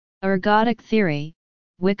Ergodic theory,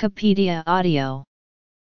 Wikipedia audio.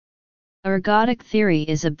 Ergodic theory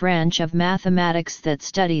is a branch of mathematics that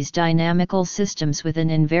studies dynamical systems with an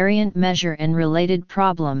invariant measure and related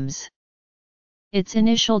problems. Its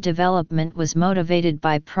initial development was motivated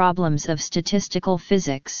by problems of statistical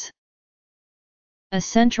physics. A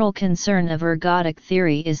central concern of ergodic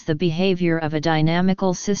theory is the behavior of a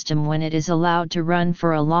dynamical system when it is allowed to run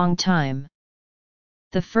for a long time.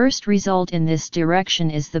 The first result in this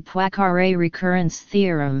direction is the Poincaré recurrence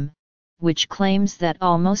theorem, which claims that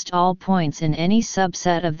almost all points in any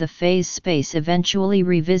subset of the phase space eventually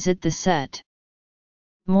revisit the set.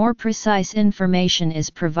 More precise information is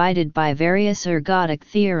provided by various ergodic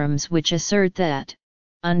theorems which assert that,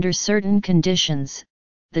 under certain conditions,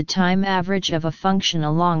 the time average of a function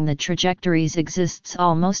along the trajectories exists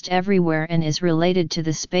almost everywhere and is related to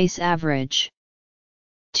the space average.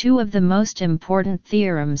 Two of the most important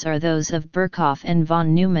theorems are those of Birkhoff and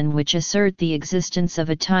von Neumann, which assert the existence of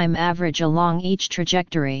a time average along each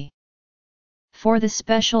trajectory. For the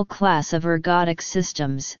special class of ergodic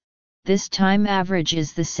systems, this time average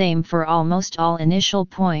is the same for almost all initial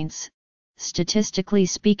points. Statistically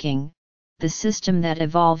speaking, the system that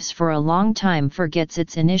evolves for a long time forgets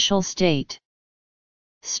its initial state.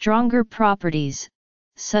 Stronger properties,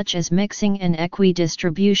 such as mixing and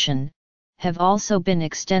equidistribution, have also been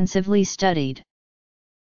extensively studied.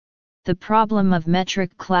 The problem of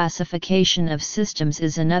metric classification of systems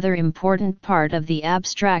is another important part of the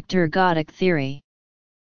abstract ergodic theory.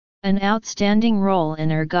 An outstanding role in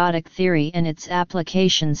ergodic theory and its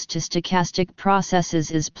applications to stochastic processes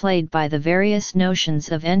is played by the various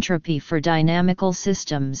notions of entropy for dynamical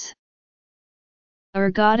systems.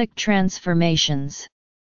 Ergodic transformations.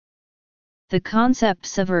 The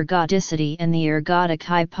concepts of ergodicity and the ergodic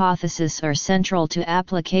hypothesis are central to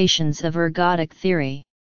applications of ergodic theory.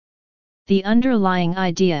 The underlying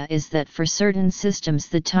idea is that for certain systems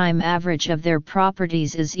the time average of their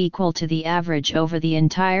properties is equal to the average over the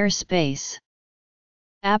entire space.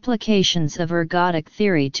 Applications of ergodic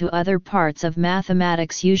theory to other parts of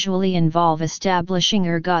mathematics usually involve establishing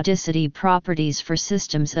ergodicity properties for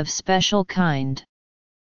systems of special kind.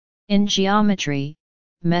 In geometry,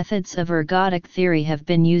 methods of ergodic theory have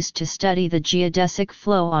been used to study the geodesic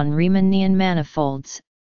flow on Riemannian manifolds,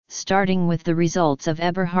 starting with the results of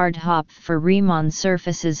Eberhard-Hopf for Riemann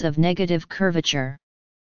surfaces of negative curvature.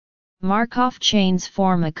 Markov chains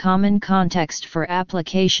form a common context for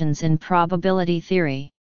applications in probability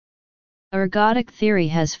theory. Ergodic theory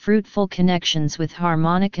has fruitful connections with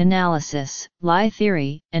harmonic analysis, Lie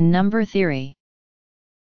theory, and number theory.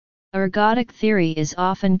 Ergodic theory is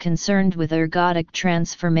often concerned with ergodic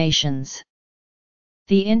transformations.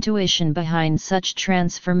 The intuition behind such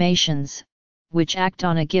transformations, which act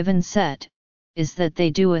on a given set, is that they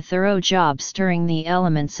do a thorough job stirring the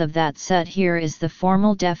elements of that set. Here is the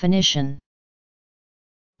formal definition.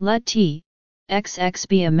 Let T, XX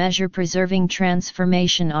be a measure-preserving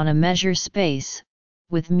transformation on a measure space,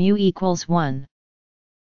 with mu equals 1.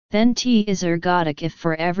 Then T is ergodic if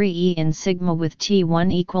for every E in sigma with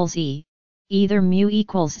T1 equals E, either mu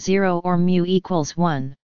equals 0 or mu equals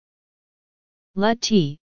 1. Let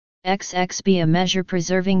T, XX be a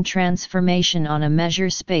measure-preserving transformation on a measure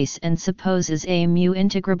space and supposes a mu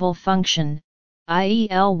integrable function, i.e.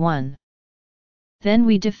 L1. Then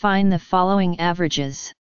we define the following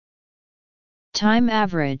averages. Time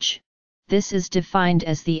average. This is defined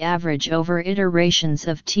as the average over iterations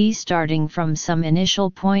of T starting from some initial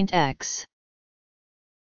point x.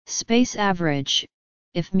 Space average.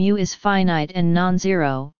 If mu is finite and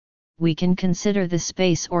non-zero, we can consider the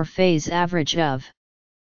space or phase average of.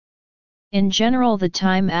 In general, the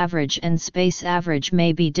time average and space average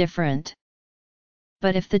may be different.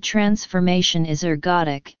 But if the transformation is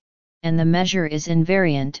ergodic, and the measure is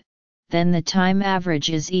invariant, then the time average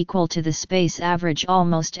is equal to the space average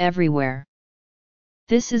almost everywhere.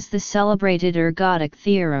 This is the celebrated ergodic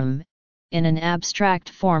theorem, in an abstract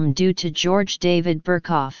form due to George David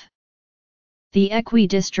Birkhoff. The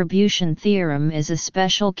equidistribution theorem is a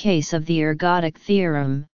special case of the ergodic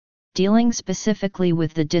theorem, dealing specifically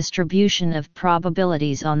with the distribution of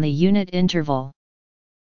probabilities on the unit interval.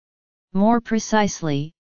 More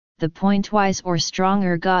precisely, the pointwise or strong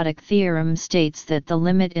ergodic theorem states that the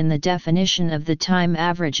limit in the definition of the time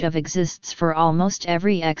average of exists for almost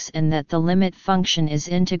every x and that the limit function is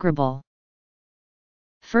integrable.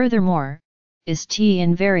 Furthermore, is T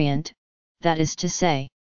invariant, that is to say.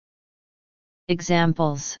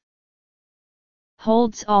 Examples.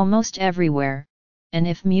 Holds almost everywhere, and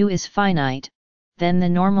if mu is finite, then the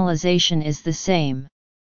normalization is the same.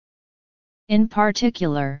 In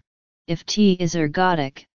particular, if T is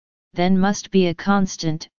ergodic, then must be a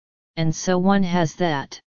constant, and so one has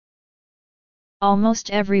that almost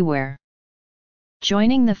everywhere.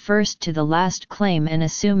 Joining the first to the last claim and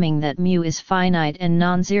assuming that mu is finite and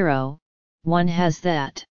non-zero, one has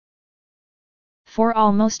that for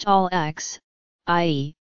almost all x,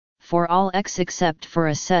 i.e., for all x except for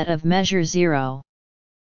a set of measure 0.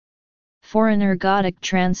 For an ergodic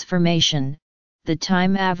transformation, the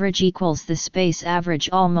time average equals the space average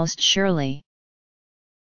almost surely.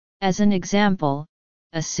 As an example,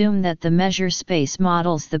 assume that the measure space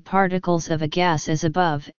models the particles of a gas as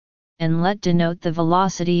above, and let denote the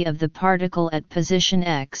velocity of the particle at position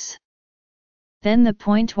x. Then the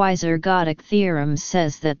pointwise ergodic theorem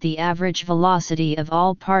says that the average velocity of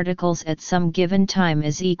all particles at some given time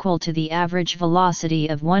is equal to the average velocity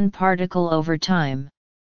of one particle over time.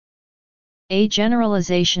 A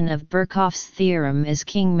generalization of Birkhoff's theorem is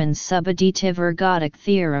Kingman's subadditive ergodic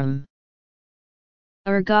theorem.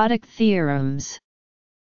 Ergodic theorems.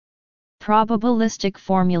 Probabilistic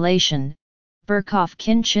formulation,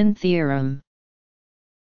 Birkhoff-Khinchin theorem.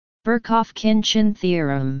 Birkhoff-Khinchin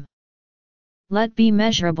theorem. Let B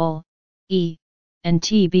measurable, E, and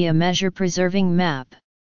T be a measure-preserving map.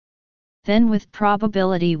 Then with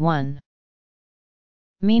probability 1.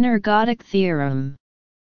 Mean ergodic theorem.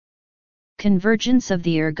 Convergence of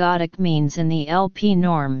the ergodic means in the LP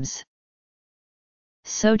norms.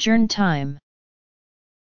 Sojourn time.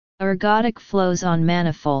 Ergodic flows on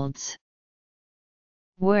manifolds,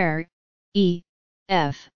 where E,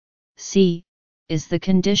 F, C is the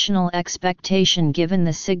conditional expectation given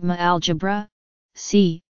the sigma algebra,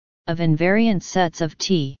 C, of invariant sets of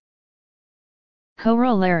T.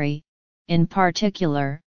 Corollary, in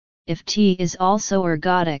particular, if T is also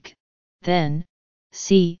ergodic, then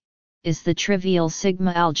C is the trivial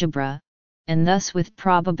sigma algebra, and thus with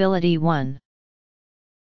probability 1.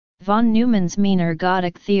 Von Neumann's mean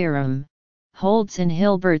ergodic theorem holds in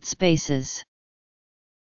Hilbert spaces.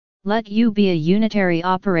 Let U be a unitary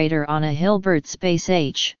operator on a Hilbert space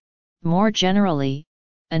H, more generally,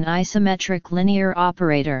 an isometric linear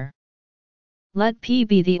operator. Let P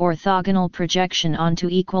be the orthogonal projection onto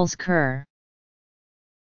equals Ker.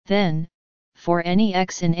 Then, for any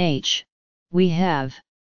x in H, we have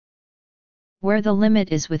where the limit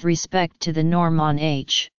is with respect to the norm on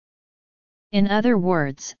H. In other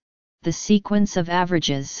words, the sequence of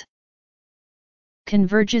averages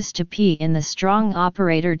converges to P in the strong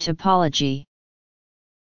operator topology.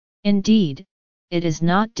 Indeed, it is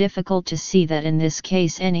not difficult to see that in this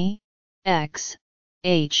case any x,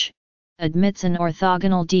 H, admits an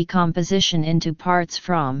orthogonal decomposition into parts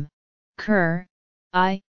from Ker,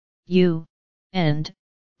 I, U, and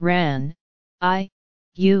Ran, I,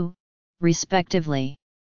 U, respectively.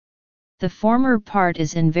 The former part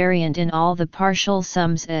is invariant in all the partial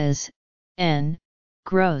sums as n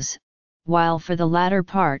grows, while for the latter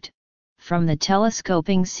part, from the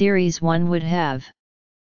telescoping series one would have.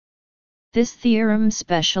 This theorem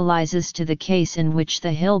specializes to the case in which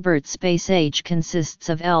the Hilbert space H consists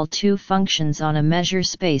of L2 functions on a measure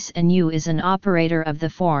space and U is an operator of the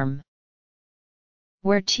form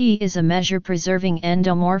where T is a measure-preserving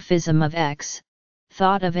endomorphism of X,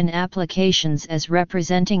 thought of in applications as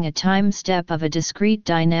representing a time step of a discrete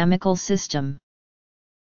dynamical system.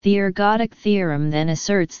 The ergodic theorem then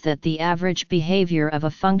asserts that the average behavior of a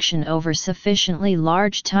function over sufficiently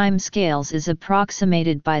large time scales is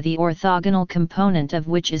approximated by the orthogonal component of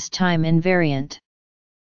which is time invariant.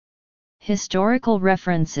 Historical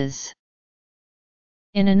references.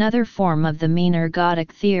 In another form of the mean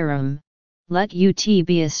ergodic theorem, let UT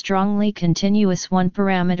be a strongly continuous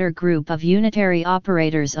one-parameter group of unitary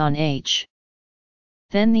operators on H.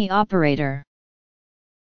 Then the operator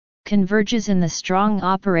converges in the strong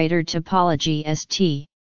operator topology as T.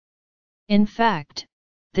 In fact,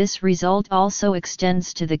 this result also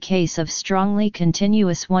extends to the case of strongly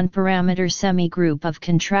continuous one-parameter semigroup of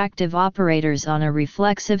contractive operators on a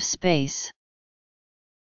reflexive space.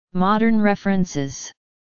 Modern references.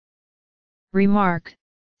 Remark: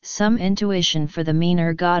 some intuition for the mean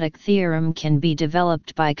ergodic theorem can be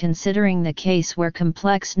developed by considering the case where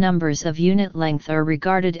complex numbers of unit length are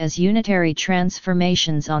regarded as unitary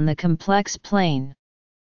transformations on the complex plane.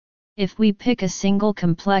 If we pick a single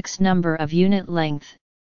complex number of unit length,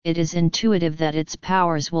 it is intuitive that its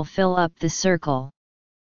powers will fill up the circle.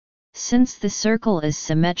 Since the circle is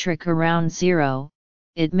symmetric around 0,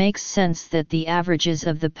 it makes sense that the averages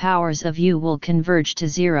of the powers of U will converge to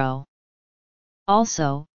 0.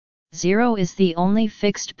 Also, 0 is the only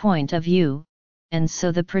fixed point of U, and so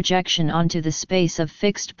the projection onto the space of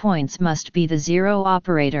fixed points must be the 0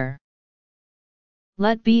 operator.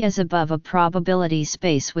 Let B as above a probability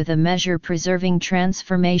space with a measure-preserving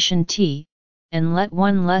transformation T, and let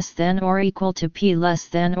 1 less than or equal to p less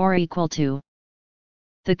than or equal to.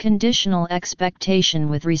 The conditional expectation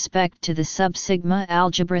with respect to the subsigma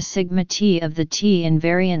algebra sigma T of the T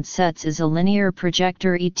invariant sets is a linear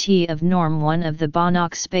projector Et of norm 1 of the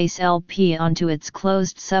Banach space LP onto its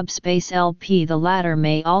closed subspace LP. The latter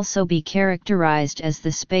may also be characterized as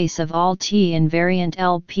the space of all T invariant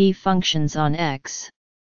LP functions on X.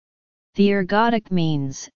 The ergodic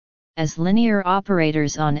means, as linear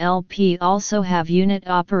operators on LP also have unit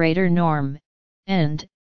operator norm, and,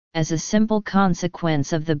 as a simple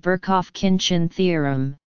consequence of the Birkhoff-Khinchin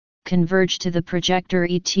theorem, converge to the projector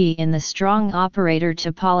Et in the strong operator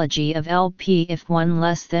topology of LP if 1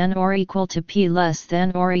 less than or equal to p less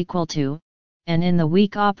than or equal to, and in the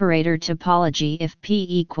weak operator topology if p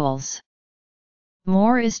equals.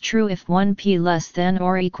 More is true if 1 p less than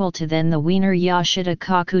or equal to. Then the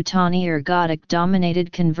Wiener-Yashida-Kakutani ergodic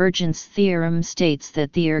dominated convergence theorem states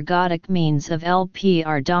that the ergodic means of LP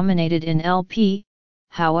are dominated in LP.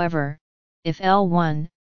 However, if L1,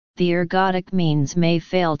 the ergodic means may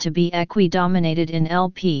fail to be equi-dominated in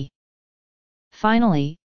LP.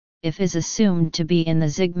 Finally, if is assumed to be in the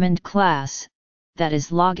Zygmund class, that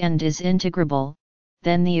is log and is integrable,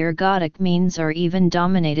 then the ergodic means are even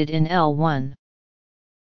dominated in L1.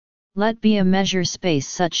 Let be a measure space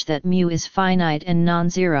such that mu is finite and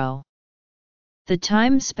non-zero. The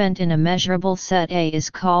time spent in a measurable set A is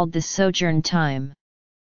called the sojourn time.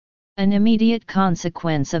 An immediate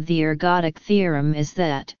consequence of the ergodic theorem is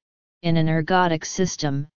that, in an ergodic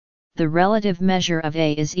system, the relative measure of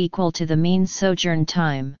A is equal to the mean sojourn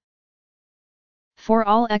time. For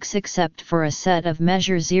all x except for a set of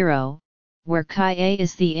measure 0, where chi A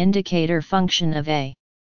is the indicator function of A.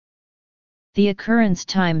 The occurrence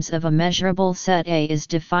times of a measurable set A is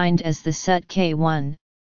defined as the set k1,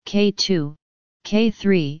 k2,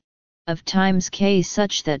 k3, of times k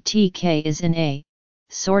such that tk is in A,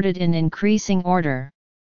 sorted in increasing order.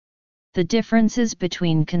 The differences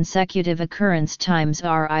between consecutive occurrence times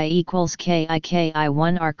Ri equals ki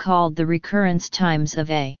ki1 are called the recurrence times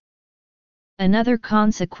of A. Another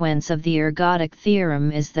consequence of the ergodic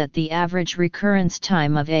theorem is that the average recurrence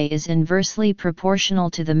time of A is inversely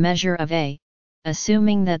proportional to the measure of A,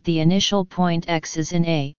 assuming that the initial point x is in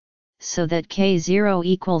A, so that k0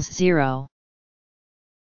 equals 0.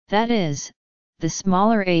 That is, the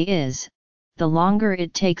smaller A is, the longer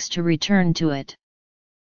it takes to return to it.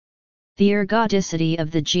 The ergodicity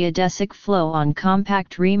of the geodesic flow on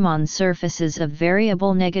compact Riemann surfaces of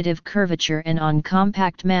variable negative curvature and on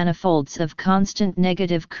compact manifolds of constant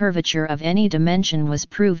negative curvature of any dimension was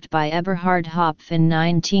proved by Eberhard Hopf in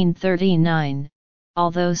 1939,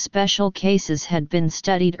 although special cases had been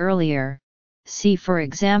studied earlier, see for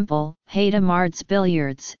example, Hadamard's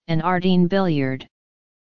billiards and Ardeen billiard.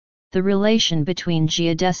 The relation between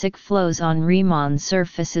geodesic flows on Riemann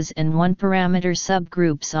surfaces and one-parameter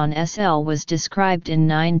subgroups on SL was described in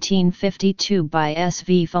 1952 by S.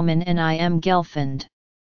 V. Fomin and I. M. Gelfand.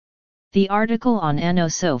 The article on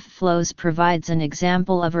anosoph flows provides an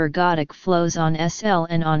example of ergodic flows on SL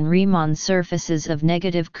and on Riemann surfaces of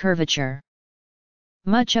negative curvature.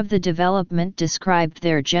 Much of the development described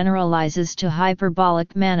there generalizes to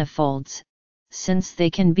hyperbolic manifolds, since they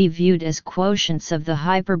can be viewed as quotients of the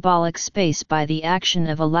hyperbolic space by the action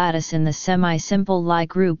of a lattice in the semi-simple Lie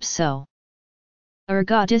group. So,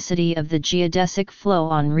 ergodicity of the geodesic flow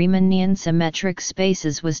on Riemannian symmetric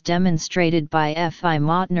spaces was demonstrated by F. I.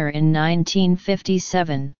 Mautner in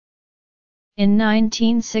 1957. In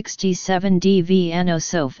 1967 D. V.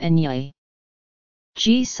 Anosoph and Ye.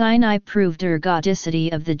 G. Sinai proved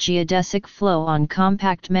ergodicity of the geodesic flow on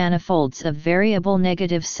compact manifolds of variable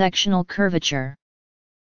negative sectional curvature.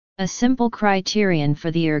 A simple criterion for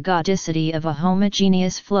the ergodicity of a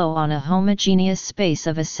homogeneous flow on a homogeneous space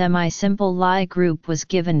of a semi-simple Lie group was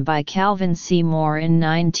given by Calvin C. Moore in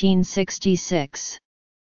 1966.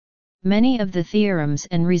 Many of the theorems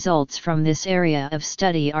and results from this area of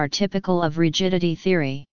study are typical of rigidity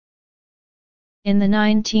theory. In the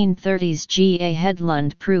 1930s G. A.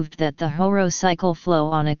 Hedlund proved that the horocycle flow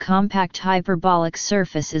on a compact hyperbolic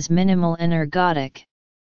surface is minimal and ergodic.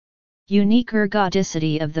 Unique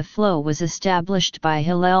ergodicity of the flow was established by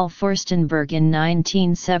Hillel Furstenberg in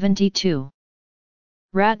 1972.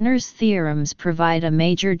 Ratner's theorems provide a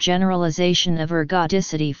major generalization of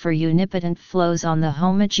ergodicity for unipotent flows on the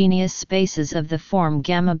homogeneous spaces of the form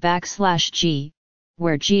gamma_G,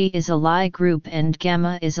 where G is a Lie group and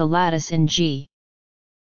gamma is a lattice in G.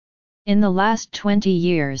 In the last 20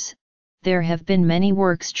 years, there have been many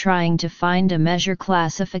works trying to find a measure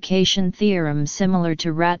classification theorem similar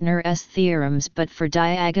to Ratner's theorems but for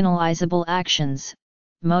diagonalizable actions,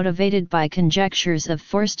 motivated by conjectures of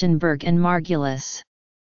Furstenberg and Margulis.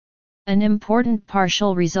 An important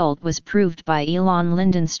partial result was proved by Elon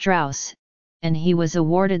Linden-Strauss, and he was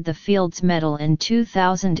awarded the Fields Medal in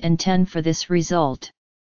 2010 for this result.